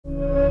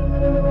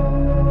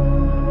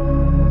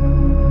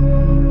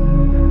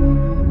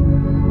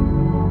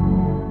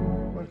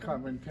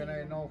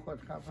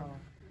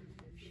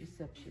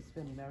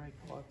been married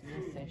 12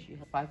 years and she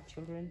has 5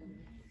 children.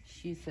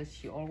 She says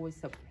she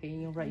always has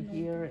pain right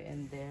here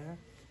and there.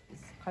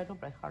 It's kind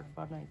of like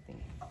heartburn, I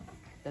think.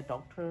 The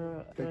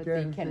doctor, they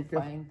can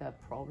find the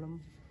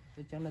problem.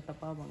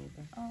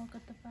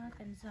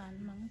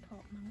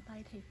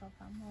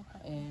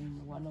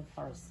 And one of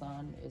her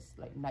son is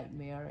like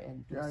nightmare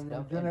and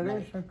stuff.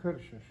 Generation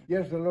curses.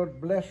 Yes, the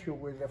Lord bless you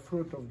with the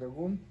fruit of the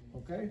womb,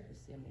 okay?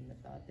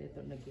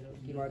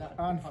 But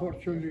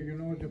unfortunately, you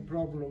know, the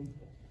problem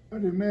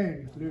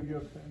remains. Leave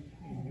your hands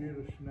in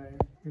Jesus' name.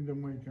 In the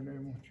mighty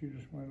name of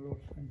Jesus, my Lord,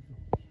 thank you.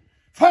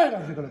 Fire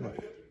of the Holy Ghost.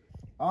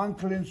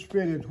 Unclean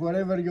spirit,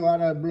 wherever you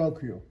are, I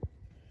block you.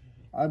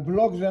 I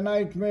block the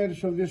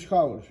nightmares of this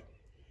house.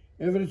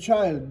 Every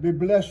child be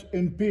blessed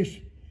in peace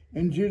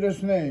in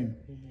Jesus' name.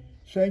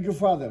 Thank you,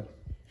 Father.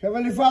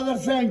 Heavenly Father,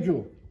 thank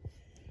you.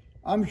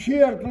 I'm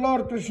here,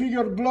 Lord, to see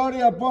your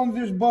glory upon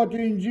this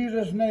body in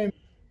Jesus' name.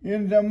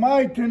 In the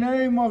mighty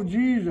name of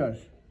Jesus.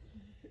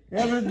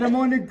 Every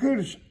demonic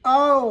curse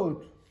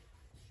out.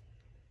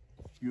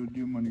 You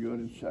demon, you're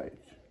inside.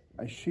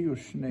 I see you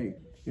snake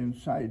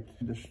inside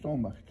the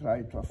stomach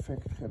try to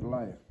affect her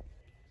life.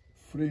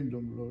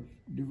 Freedom, Lord.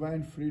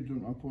 Divine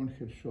freedom upon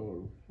her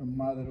soul. A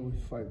mother with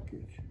 5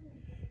 kids.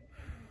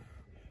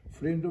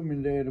 Freedom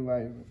in their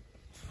revival.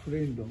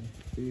 Freedom.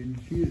 In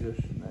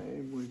Jesus'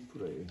 name we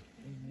pray.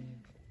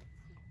 Amen.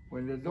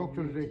 When the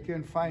doctors, they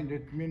can't find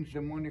it, means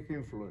demonic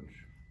influence.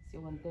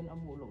 And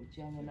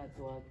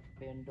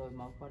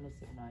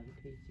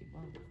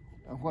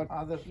what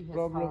other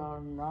problem?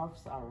 Her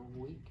nerves are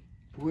weak.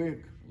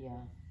 Weak? Yeah.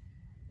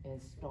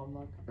 And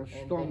stomach.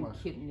 Stomach.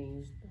 And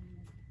kidneys.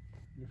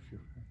 Lift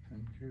your hand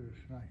in Jesus'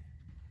 name.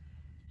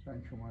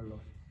 Thank you, my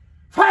Lord.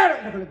 Fire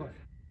in the Holy Ghost.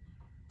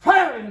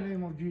 Fire in the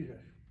name of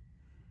Jesus.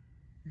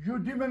 You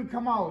demon,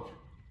 come out.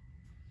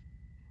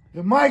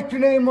 The mighty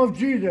name of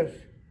Jesus.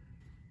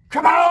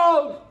 Come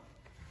out!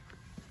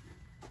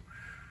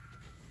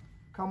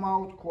 Come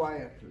out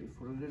quietly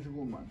for this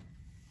woman.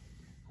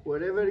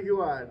 Wherever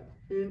you are,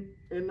 in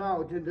and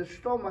out, in the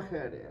stomach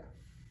area.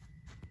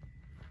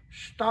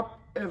 Stop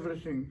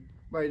everything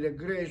by the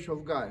grace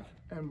of God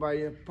and by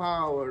the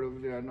power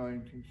of the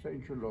anointing.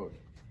 Thank you, Lord.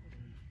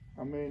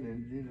 Amen,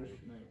 in Jesus'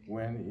 name.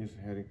 When is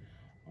headache?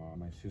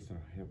 My sister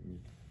helped me.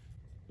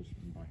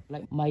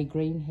 Like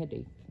migraine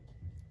headache.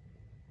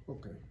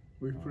 Okay,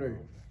 we pray.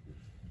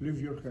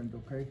 Leave your hand,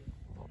 okay?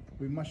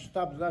 We must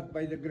stop that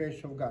by the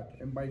grace of God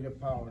and by the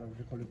power of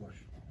the Holy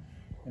Ghost.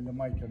 In the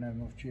mighty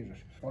name of Jesus.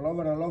 All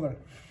over, all over.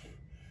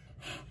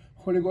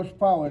 Holy Ghost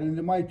power in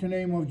the mighty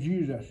name of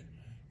Jesus.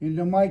 In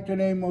the mighty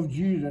name of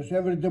Jesus.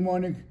 Every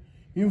demonic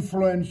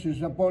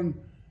influences upon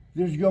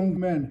this young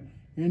man.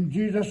 In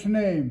Jesus'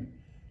 name.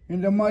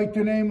 In the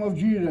mighty name of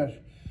Jesus.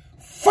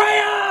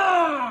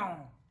 Fire!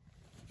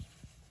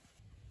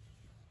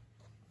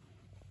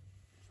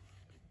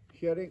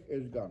 Hearing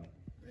is gone.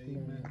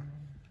 Amen.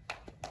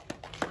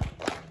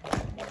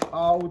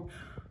 Out.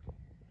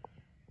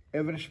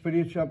 Every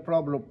spiritual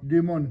problem,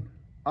 demon,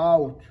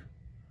 out.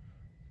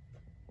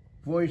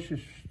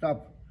 Voices,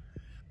 stop.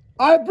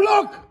 I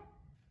block!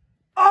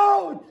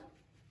 Out!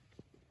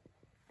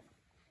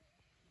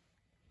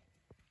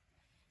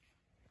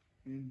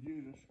 In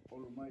Jesus'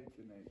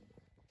 almighty name.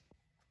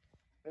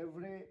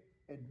 Every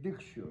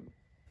addiction,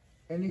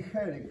 any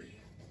headaches,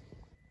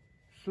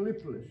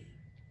 sleepless,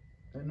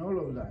 and all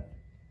of that,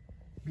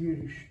 be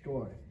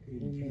restored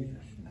in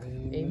Jesus'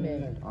 name.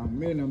 Amen.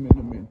 Amen, amen,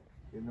 amen.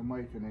 In the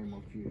mighty name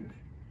of Jesus.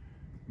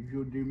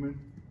 You demon,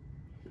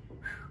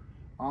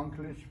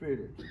 unclean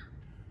spirit,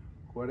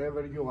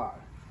 wherever you are,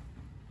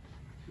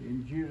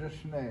 in Jesus'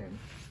 name,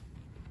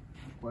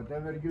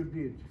 whatever you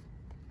did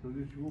to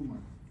this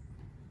woman,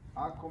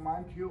 I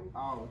command you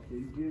out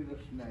in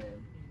Jesus'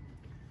 name.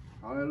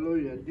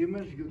 Hallelujah.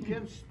 Demons, you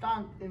can't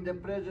stand in the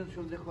presence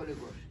of the Holy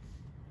Ghost.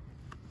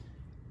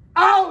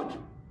 Out!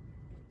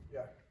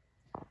 Yeah.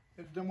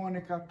 It's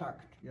demonic attack,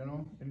 you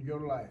know, in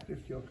your life.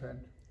 Lift your hand.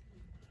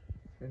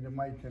 In the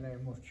mighty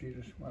name of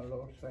Jesus, my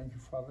Lord. Thank you,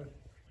 Father.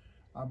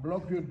 I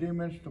block your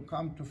demons to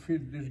come to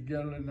feed this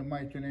girl in the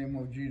mighty name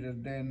of Jesus,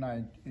 day and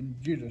night. In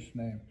Jesus'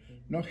 name.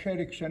 No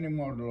headaches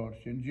anymore, Lord.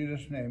 In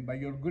Jesus' name. By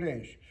your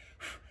grace.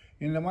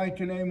 In the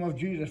mighty name of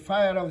Jesus.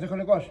 Fire of the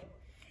Holy Ghost.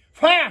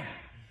 Fire!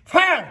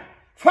 Fire!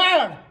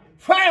 Fire!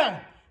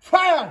 Fire!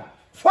 Fire!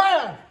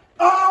 Fire!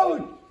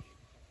 Out!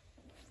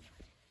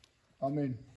 Amen.